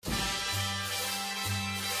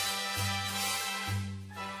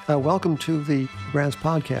Welcome to the Grants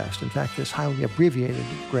Podcast. In fact, this highly abbreviated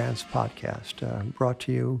Grants Podcast, brought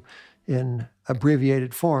to you in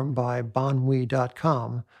abbreviated form by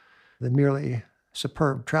bonwe.com, the merely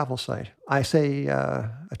superb travel site. I say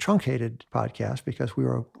a truncated podcast because we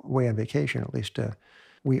were away on vacation, at least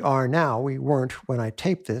we are now. We weren't when I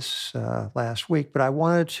taped this last week, but I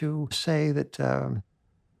wanted to say that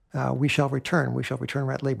we shall return. We shall return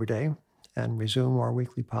at Labor Day and resume our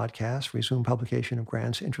weekly podcast, resume publication of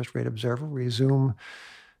Grants Interest Rate Observer, resume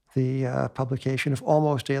the publication of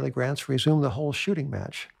Almost Daily Grants, resume the whole shooting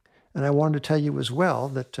match. And I wanted to tell you as well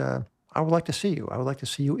that I would like to see you. I would like to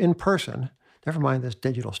see you in person. Never mind this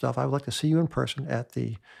digital stuff. I would like to see you in person at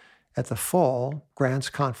the Fall Grants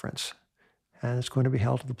Conference. And it's going to be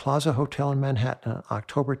held at the Plaza Hotel in Manhattan on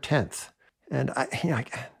October 10th. And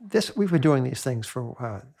we've been doing these things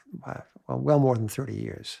for well more than 30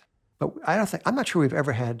 years. But I'm not sure we've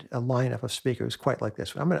ever had a lineup of speakers quite like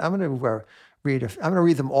this. I'm going to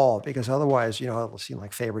read them all because otherwise, it'll seem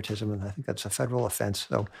like favoritism, and I think that's a federal offense.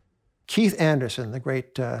 So, Keith Anderson, the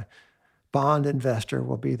great bond investor,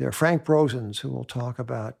 will be there. Frank Brosens, who will talk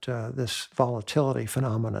about this volatility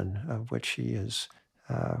phenomenon, of which he is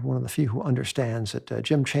one of the few who understands it.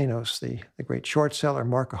 Jim Chanos, the great short seller.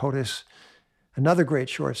 Mark Hodes, another great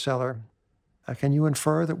short seller. Can you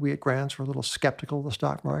infer that we at Grants were a little skeptical of the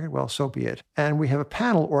stock market? Well, so be it. And we have a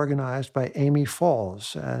panel organized by Amy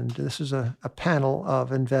Falls. And this is a panel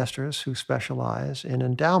of investors who specialize in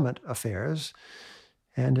endowment affairs.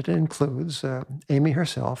 And it includes Amy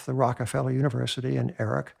herself, the Rockefeller University, and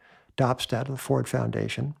Eric Dopstad of the Ford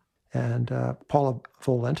Foundation, and Paula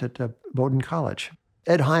Volent at Bowdoin College.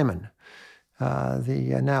 Ed Hyman,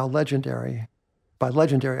 the now legendary, by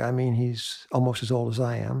legendary I mean he's almost as old as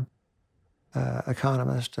I am,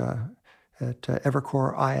 economist at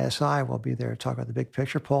Evercore ISI will be there to talk about the big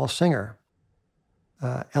picture. Paul Singer,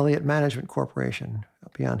 Elliott Management Corporation,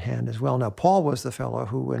 will be on hand as well. Now, Paul was the fellow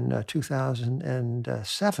who in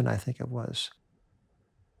 2007, I think it was,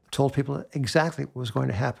 told people exactly what was going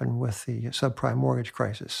to happen with the subprime mortgage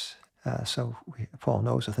crisis. Paul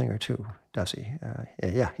knows a thing or two, does he?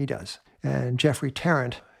 Yeah, he does. And Jeffrey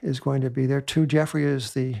Tarrant is going to be there too. Jeffrey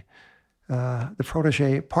is the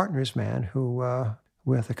protege partners man who,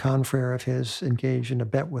 with a confrere of his, engaged in a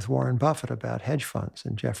bet with Warren Buffett about hedge funds.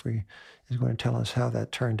 And Jeffrey is going to tell us how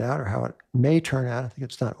that turned out or how it may turn out. I think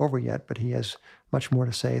it's not over yet, but he has much more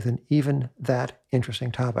to say than even that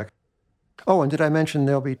interesting topic. Oh, and did I mention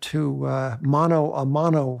there'll be two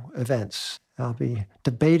mano-a-mano events? I'll be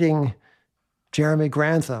debating Jeremy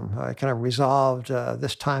Grantham. I kind of resolved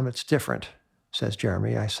this time it's different, says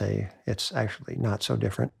Jeremy. I say it's actually not so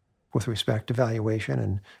different with respect to valuation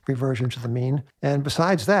and reversion to the mean. And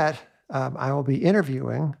besides that, I will be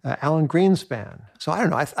interviewing Alan Greenspan. So I don't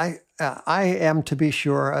know. I am, to be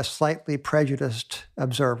sure, a slightly prejudiced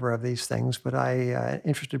observer of these things, but an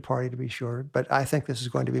interested party to be sure. But I think this is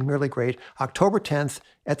going to be really great. October 10th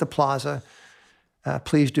at the Plaza.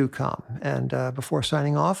 Please do come. And before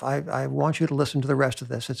signing off, I want you to listen to the rest of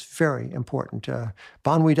this. It's very important.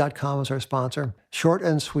 bonwe.com is our sponsor. Short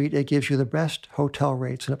and sweet, it gives you the best hotel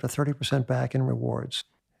rates and up to 30% back in rewards.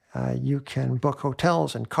 You can book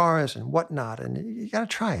hotels and cars and whatnot, and you got to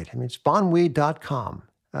try it. I mean, it's bonwe.com.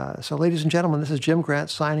 So ladies and gentlemen, this is Jim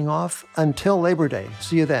Grant signing off. Until Labor Day.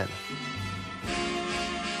 See you then.